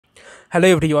Hello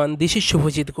everyone, this is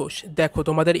Subhajit Ghosh. দেখো,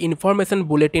 তোমাদের information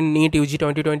bulletin NEET Yuji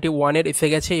 2021 এসে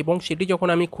গেছে এবং সেটি যখন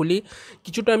আমি খুলি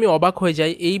কিছুটা আমি অবাক হয়ে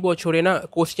যাই। এই বছরে না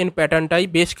কোশ্চেন প্যাটার্নটাই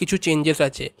বেশ কিছু চেঞ্জেস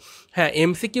আছে। হ্যাঁ,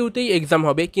 এমসিকিউতেই এক্সাম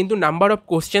হবে, কিন্তু নাম্বার অফ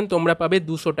কোশ্চেন তোমরা পাবে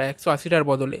 200টা, 180টার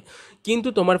বদলে, কিন্তু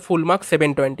তোমার ফুল মার্ক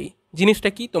 720। জিনিসটা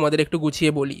কি তোমাদের একটু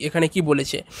গুছিয়ে বলি এখানে কি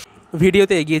বলেছে।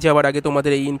 ভিডিওতে এগিয়ে যাওয়ার আগে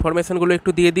তোমাদের এই ইনফরমেশনগুলো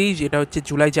একটু দিয়ে দিই, যেটা হচ্ছে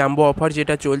জুলাই জাম্বো অফার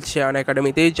যেটা চলছে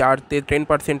আনএকাডেমিতে, যারতে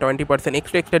 10%, 20%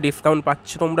 এক্সট্রা ডিসকাউন্ট পাচ্ছ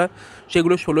তোমরা।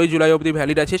 সেগুলো 16ই জুলাই অবধি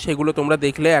ভ্যালিড আছে, সেগুলো তোমরা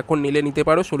দেখলে এখন নিতে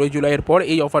পারো। 16ই জুলাইয়ের পর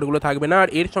এই অফারগুলো থাকবে না। আর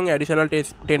এর সঙ্গে অ্যাডিশনাল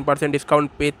 10% ডিসকাউন্ট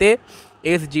পেতে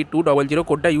SG200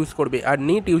 কোডটা ইউজ করবে। আর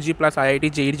নিট ইউজি প্লাস IIT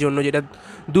JEEর জন্য যেটা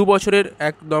 2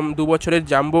 বছরের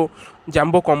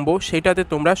জাম্বো কম্বো, সেটাতে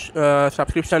তোমরা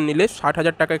সাবস্ক্রিপশান নিলে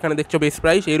 60,000 টাকা এখানে দেখছো বেস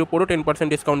প্রাইস, এর উপরও 10%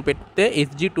 ডিসকাউন্ট পেতে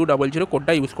SG200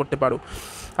 কোডটা ইউজ করতে পারো।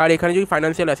 আর এখানে যদি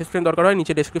ফাইন্যান্সিয়াল অ্যাসিস্ট্যান্ট দরকার হয়,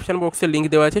 নিচে ডেসক্রিপশন বক্সে লিঙ্ক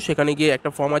দেওয়া আছে, সেখানে গিয়ে একটা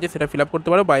ফর্ম আছে, সেটা ফিল আপ করতে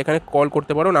পারো বা এখানে কল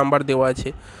করতে পারো, নাম্বার দেওয়া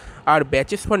আছে। আর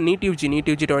ব্যাচেস ফর নিট ইউজি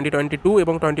 2022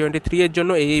 এবং 2023 এর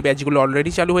জন্য এই ব্যাচগুলো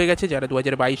অলরেডি চালু হয়ে গেছে। যারা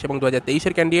 2022 এবং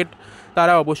 2023-এর ক্যান্ডিডেট,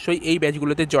 তারা অবশ্যই এই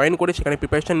ব্যাচগুলোতে জয়েন করে সেখানে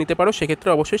প্রিপারেশন নিতে পারো। সেক্ষেত্রে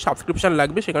অবশ্যই সাবস্ক্রিপশন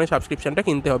লাগবে, সেখানে সাবস্ক্রিপশনটা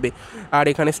কিনতে হবে। আর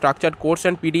এখানে স্ট্রাকচার কোর্স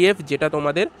অ্যান্ড PDF, যেটা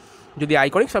তোমাদের যদি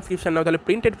আইকনিক সাবস্ক্রিপশন নাও তাহলে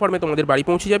প্রিন্টেড ফর্মে তোমাদের বাড়ি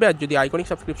পৌঁছে যাবে, আর যদি আইকনিক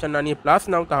সাবস্ক্রিপশন না নিয়ে প্লাস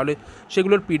নাও তাহলে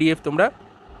সেগুলোর PDF তোমরা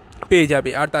পেয়ে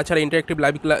যাবে। আর তাছাড়া interactive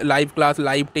live class,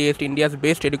 live test, India's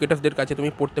best এডুকেটার্সদের কাছে তুমি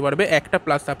পড়তে পারবে একটা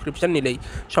প্লাস সাবস্ক্রিপশন নিলেই,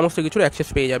 সমস্ত কিছুর অ্যাক্সেস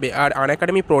পেয়ে যাবে। আর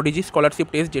আনএকাডেমি প্রডিজি স্কলারশিপ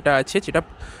টেস্ট যেটা আছে, যেটা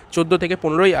 14 থেকে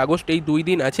 15ই আগস্ট এই 2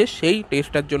 দিন আছে, সেই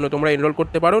টেস্টটার জন্য তোমরা এনরোল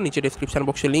করতে পারো। নিচে ডেসক্রিপশন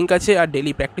বক্সে লিঙ্ক আছে। আর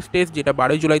ডেলি প্র্যাকটিস টেস্ট যেটা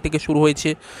 12 জুলাই থেকে শুরু হয়েছে,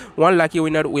 1 lucky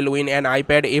winner will win an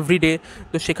iPad everyday.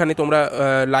 তো সেখানে তোমরা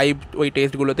লাইভ ওই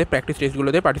টেস্টগুলোতে, প্র্যাকটিস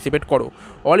টেস্টগুলোতে পার্টিসিপেট করো।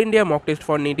 All India mock test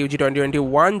for NEET Yuji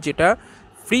 2021 যেটা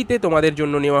ফ্রিতে তোমাদের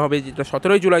জন্য নেওয়া হবে, যেটা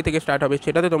 17ই জুলাই থেকে স্টার্ট হবে,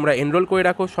 সেটাতে তোমরা এনরোল করে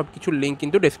রাখো। সব কিছুর লিঙ্ক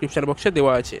কিন্তু ডেসক্রিপশন বক্সে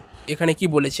দেওয়া আছে। এখানে কি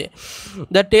বলেছে,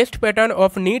 the test pattern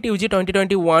of NEET Yuji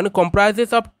 2021 comprises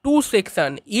of 2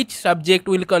 sections. Each subject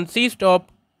will consist of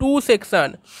 2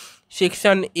 sections.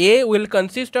 Section A will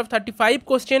consist of 35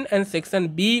 questions and section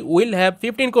B will have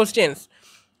 15 questions.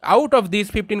 Out of these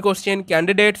 15 questions,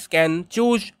 candidates can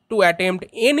choose to attempt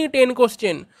any 10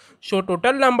 questions. So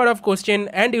total number of questions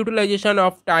and utilization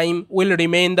of time will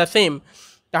remain the same.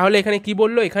 তাহলে এখানে কি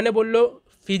বললো, এখানে বললো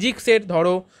ফিজিক্সের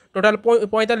ধরো total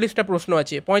 45টা প্রশ্ন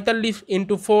আছে, 45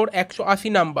 × 4 180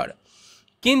 নাম্বার,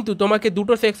 কিন্তু তোমাকে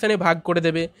দুটো সেকশানে ভাগ করে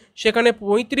দেবে। সেখানে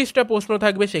 35টা প্রশ্ন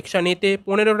থাকবে সেকশান এতে,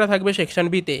 15টা থাকবে সেকশান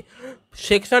বিতে।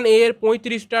 সেকশান এ এর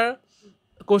 35টা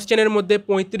কোশ্চেনের মধ্যে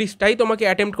 35টাই তোমাকে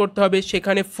অ্যাটেম্প্ট করতে হবে,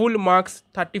 সেখানে ফুল মার্কস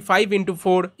 35 ×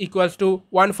 4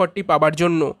 = 140 পাবার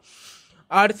জন্য।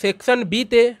 আর সেকশন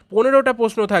বিতে 15টা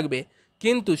প্রশ্ন থাকবে,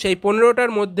 কিন্তু সেই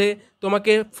 15টার মধ্যে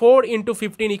তোমাকে 4 ×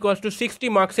 15 = 60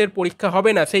 মার্কসের পরীক্ষা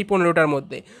হবে না সেই 15টার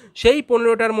মধ্যে। সেই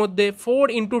 15টার মধ্যে 4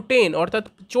 × 10 অর্থাৎ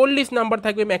 40 নাম্বার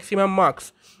থাকবে ম্যাক্সিমাম মার্কস।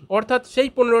 অর্থাৎ সেই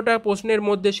 15টা প্রশ্নের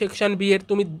মধ্যে সেকশন বি এর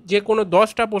তুমি যে কোনো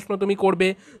 10টা প্রশ্ন তুমি করবে,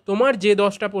 তোমার যে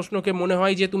 10টা প্রশ্নকে মনে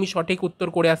হয় যে তুমি সঠিক উত্তর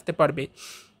করে আসতে পারবে।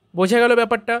 বোঝা গেল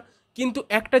ব্যাপারটা? কিন্তু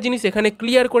একটা জিনিস এখানে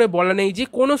ক্লিয়ার করে বলা নেই যে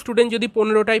কোনো স্টুডেন্ট যদি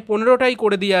 15টাই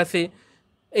করে দিয়ে আসে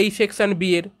এই সেকশন বি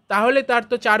এর, তাহলে তার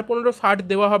তো 4 15 60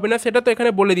 দেওয়া হবে না, সেটা তো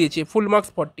এখানে বলে দিয়েছে, ফুল মার্কস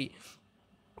 40।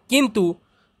 কিন্তু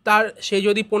তার সে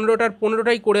যদি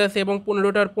 15টাই করে আসে এবং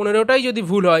 15টাই যদি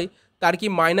ভুল হয়, তার কি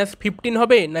 -15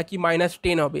 হবে নাকি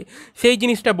 -10 হবে, সেই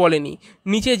জিনিসটা বলেনি।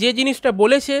 নিচে যে জিনিসটা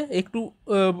বলেছে একটু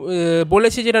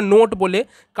বলেছে, যেটা নোট বলে,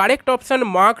 correct option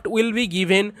marked will be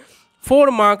given 4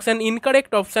 marks and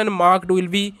incorrect option marked will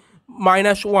be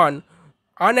 -1.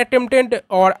 Unattempted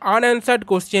or unanswered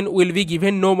question will be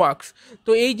given no marks.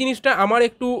 তো এই জিনিসটা আমার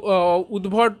একটু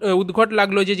উদ্ভট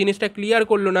লাগলো, যে জিনিসটা ক্লিয়ার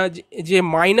করলো না যে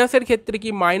মাইনাসের ক্ষেত্রে কি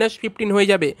 -15 হয়ে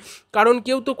যাবে। কারণ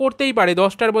কেউ তো করতেই পারে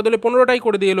 10টার বদলে 15টাই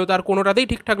করে দিয়ে এলো, তার কোনোটাতেই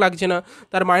ঠিকঠাক লাগছে না,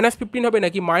 তার -15 হবে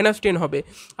নাকি -10 হবে।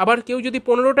 আবার কেউ যদি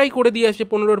 15টাই করে দিয়ে আসে,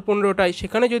 15টাই,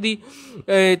 সেখানে যদি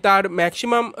তার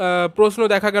ম্যাক্সিমাম প্রশ্ন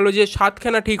দেখা গেল যে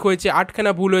 7খানা ঠিক হয়েছে,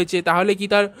 8খানা ভুল হয়েছে, তাহলে কি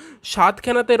তার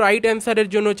 7খানাতে রাইট অ্যান্সারের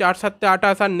জন্য 4 7 28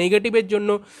 আর নেগেটিভের জন্য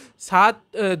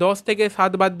 10 থেকে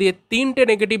 7 বাদ দিয়ে 3টে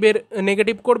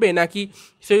নেগেটিভ করবে, নাকি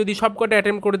সে যদি সবকটা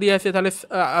অ্যাটেম্প্ট করে দিয়ে আসে তাহলে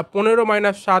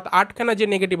 15 - 7 8খানা যে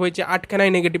নেগেটিভ হয়েছে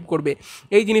 8খানাই নেগেটিভ করবে?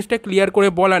 এই জিনিসটা ক্লিয়ার করে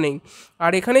বলা নেই।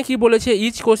 আর এখানে কি বলেছে,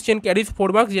 ইচ কোশ্চেন ক্যারিজ 4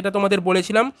 মার্কস, যেটা তোমাদের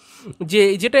বলেছিলাম যে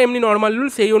যেটা এমনি নর্মাল রুল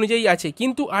সেই অনুযায়ী আছে।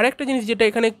 কিন্তু আরেকটা জিনিস যেটা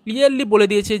এখানে ক্লিয়ারলি বলে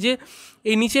দিয়েছে, যে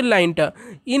এই নিচের লাইনটা,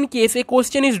 in case A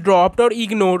question is dropped or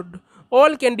ignored,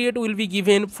 all candidate will be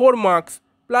given 4 marks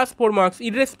plus 4 marks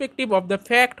irrespective of the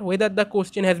fact whether the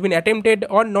question has been attempted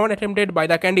or non attempted by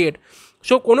the candidate.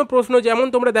 So কোনো প্রশ্ন, যেমন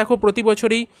তোমরা দেখো প্রতি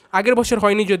বছরই, আগের বছর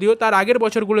হয়নি যদিও, তার আগের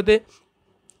বছরগুলোতে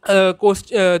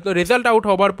রেজাল্ট আউট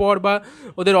হবার পর বা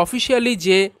ওদের অফিসিয়ালি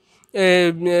যে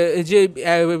যে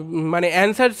মানে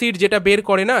অ্যান্সার শিট যেটা বের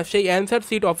করে না, সেই অ্যান্সার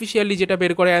শিট অফিসিয়ালি যেটা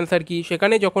বের করে অ্যান্সার কি,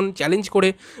 সেখানে যখন চ্যালেঞ্জ করে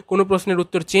কোনো প্রশ্নের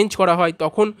উত্তর চেঞ্জ করা হয়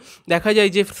তখন দেখা যায়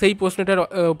যে সেই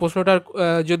প্রশ্নটার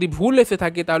যদি ভুল এসে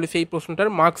থাকে তাহলে সেই প্রশ্নটার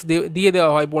মার্কস দিয়ে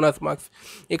দেওয়া হয়, বোনাস মার্কস।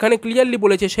 এখানে ক্লিয়ারলি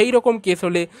বলেছে সেই রকম কেস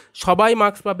হলে সবাই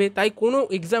মার্কস পাবে। তাই কোনো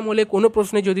এক্সাম হলে কোনো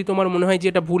প্রশ্নে যদি তোমার মনে হয় যে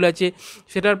এটা ভুল আছে,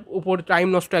 সেটার উপর টাইম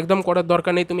নষ্ট একদম করার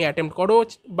দরকার নেই, তুমি অ্যাটেম্প্ট করো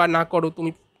বা না করো,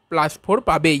 তুমি +4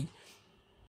 পাবেই।